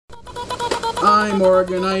Hi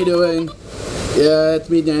Morgan, how you doing? Yeah, it's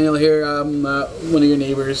me, Daniel here. I'm one of your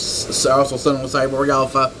neighbors, also son of Cyborg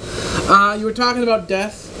Alpha. You were talking about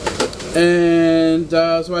death, and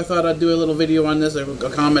so I thought I'd do a little video on this, a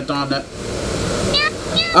comment on that.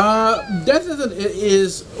 Death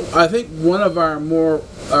is, I think, one of our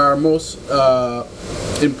most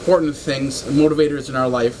important things, motivators in our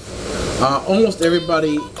life. Almost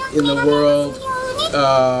everybody in the world,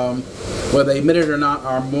 whether they admit it or not,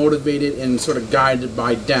 are motivated and sort of guided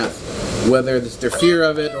by death. Whether it's their fear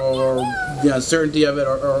of it or the uncertainty of it,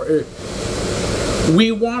 or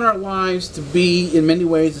we want our lives to be, in many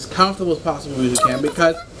ways, as comfortable as possible as we can,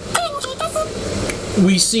 because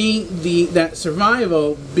we see that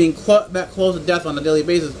survival, being that close to death on a daily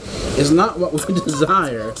basis, is not what we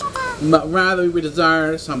desire, but rather we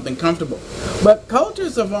desire something comfortable. But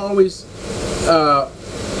cultures have always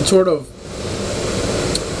sort of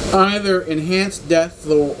either enhanced death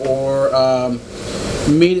or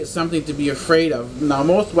made it something to be afraid of. Now,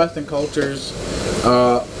 most Western cultures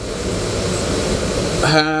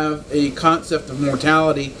have a concept of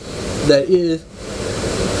mortality that is,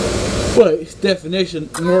 well, its definition,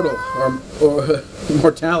 mortal, or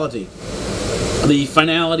mortality, the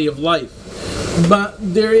finality of life. But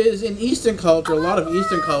there is in Eastern culture, a lot of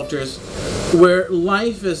Eastern cultures, where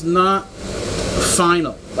life is not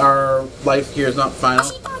final. Our life here is not final,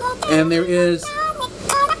 and there is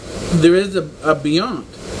a beyond.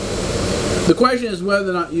 The question is whether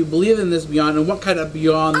or not you believe in this beyond, and what kind of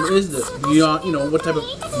beyond is this beyond. You know, what type of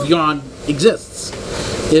beyond exists.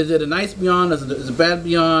 Is it a nice beyond? Is it a bad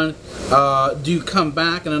beyond? Do you come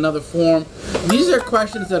back in another form? These are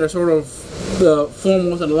questions that are sort of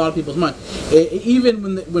foremost in a lot of people's mind.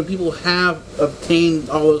 Even when people have obtained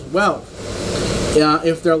all this wealth,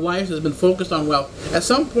 if their life has been focused on wealth, at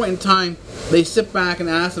some point in time they sit back and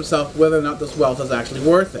ask themselves whether or not this wealth is actually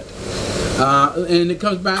worth it. And it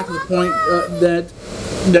comes back to the point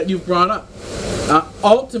that you've brought up.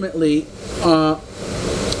 Ultimately,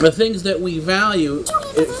 the things that we value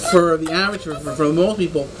for the average, for most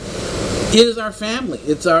people, is our family.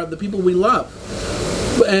 It's the people we love.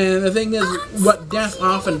 And the thing is, what death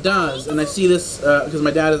often does, and I see this because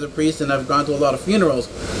my dad is a priest and I've gone to a lot of funerals,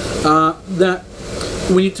 that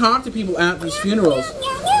when you talk to people at these funerals,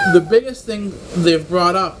 the biggest thing they've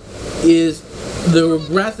brought up is the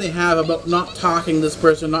regret they have about not talking to this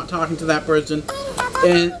person, not talking to that person,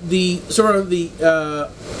 and the sort of the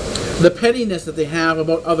pettiness that they have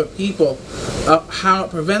about other people, how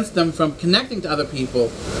it prevents them from connecting to other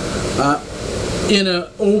people in an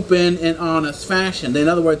open and honest fashion. In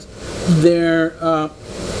other words, their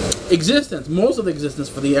existence, most of the existence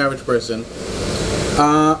for the average person,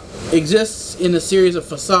 exists in a series of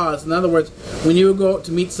facades. In other words, when you go out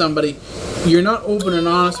to meet somebody, you're not open and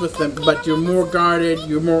honest with them, but you're more guarded,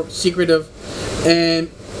 you're more secretive, and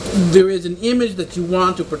there is an image that you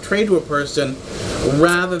want to portray to a person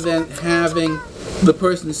rather than having the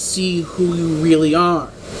person see who you really are.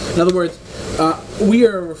 In other words, we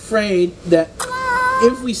are afraid that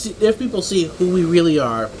if people see who we really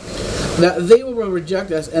are, that they will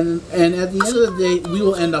reject us, and at the end of the day, we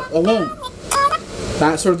will end up alone.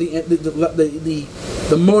 That's sort of the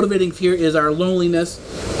motivating fear is our loneliness.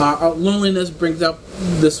 Our loneliness brings up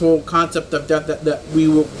this whole concept of death, that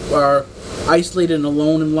we are isolated and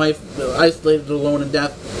alone in life, isolated and alone in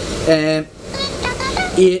death, and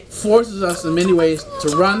it forces us in many ways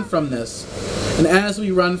to run from this. And as we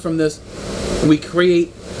run from this, we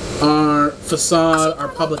create our facade, our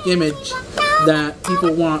public image that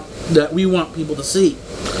people want, that we want people to see.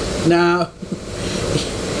 Now,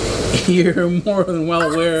 you're more than well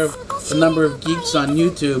aware of the number of geeks on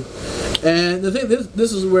YouTube, and the thing,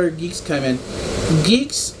 this is where geeks come in.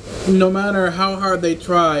 Geeks, no matter how hard they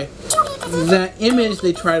try, that image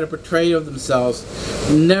they try to portray of themselves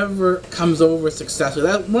never comes over successfully.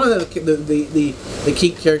 That's one of the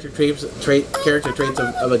key character traits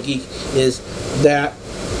of a geek, is that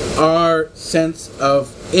our sense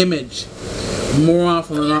of image more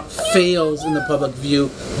often than not fails in the public view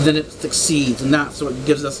than it succeeds, and that's what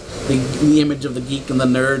gives us the image of the geek and the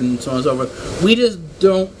nerd and so on and so forth. We just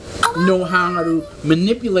don't know how to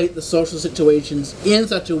manipulate the social situations in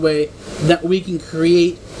such a way that we can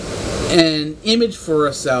create an image for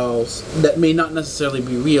ourselves that may not necessarily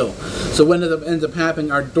be real. So what ends up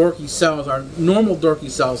happening, our dorky selves, our normal dorky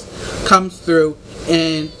selves, comes through,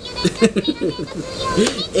 and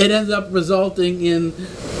it ends up resulting in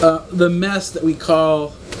the mess that we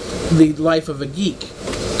call the life of a geek.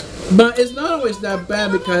 But it's not always that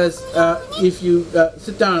bad, because if you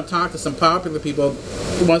sit down and talk to some popular people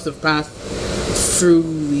who must have passed through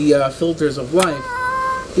the filters of life,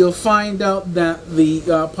 you'll find out that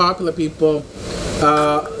the popular people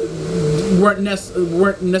weren't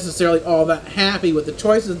necessarily all that happy with the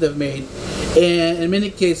choices they've made, and in many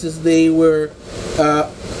cases they were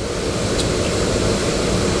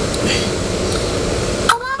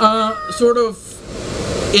sort of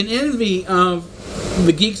in envy of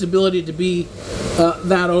the geek's ability to be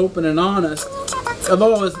that open and honest.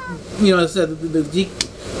 Although, as you know, as I said,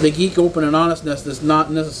 the geek open and honestness is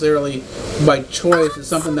not necessarily by choice. It's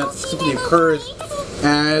something that simply occurs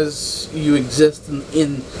as you exist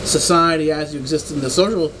in society, as you exist in the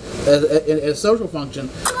social as social function.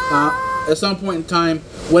 At some point in time,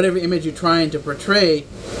 whatever image you're trying to portray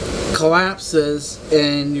collapses,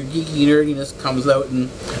 and your geeky nerdiness comes out. And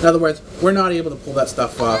in other words, we're not able to pull that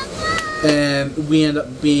stuff off, and we end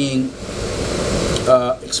up being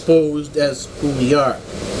exposed as who we are.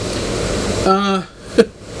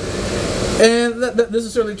 And this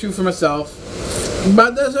is certainly true for myself.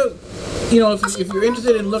 But there's a, you know, if you're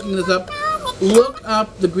interested in looking this up, look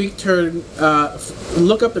up the Greek term.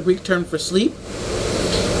 Look up the Greek term for sleep.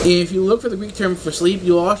 If you look for the Greek term for sleep,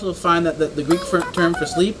 you'll also find that the Greek term for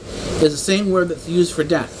sleep is the same word that's used for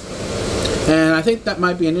death. And I think that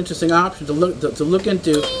might be an interesting option to look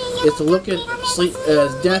into, is to look at sleep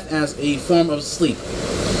as death as a form of sleep.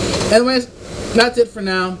 Anyways, that's it for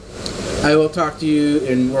now. I will talk to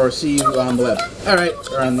you or see you on the web. Alright,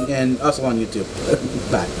 and also on YouTube.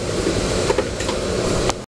 Bye.